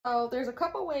So there's a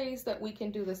couple ways that we can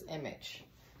do this image.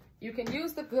 You can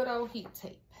use the good old heat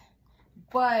tape,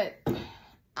 but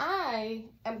I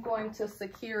am going to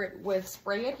secure it with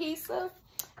spray adhesive.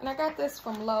 And I got this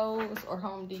from Lowe's or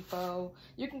Home Depot.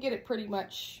 You can get it pretty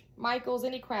much Michael's,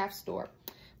 any craft store.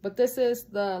 But this is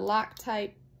the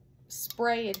Loctite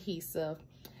spray adhesive.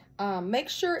 Make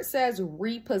sure it says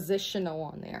repositional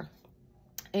on there.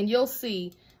 And you'll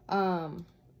see,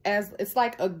 as it's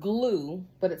like a glue,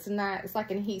 but it's not, it's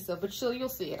like an adhesive, but you'll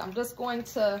see it. I'm just going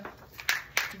to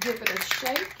give it a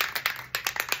shake.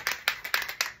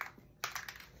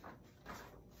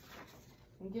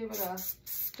 And give it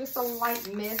just a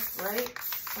light mist, right?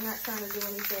 I'm not trying to do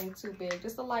anything too big,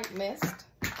 just a light mist.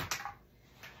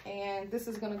 And this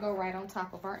is gonna go right on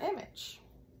top of our image.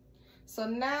 So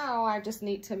now I just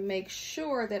need to make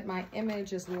sure that my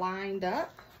image is lined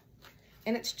up,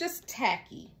 and it's just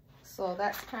tacky. So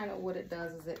that's kind of what it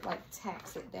does, is it like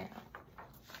tacks it down.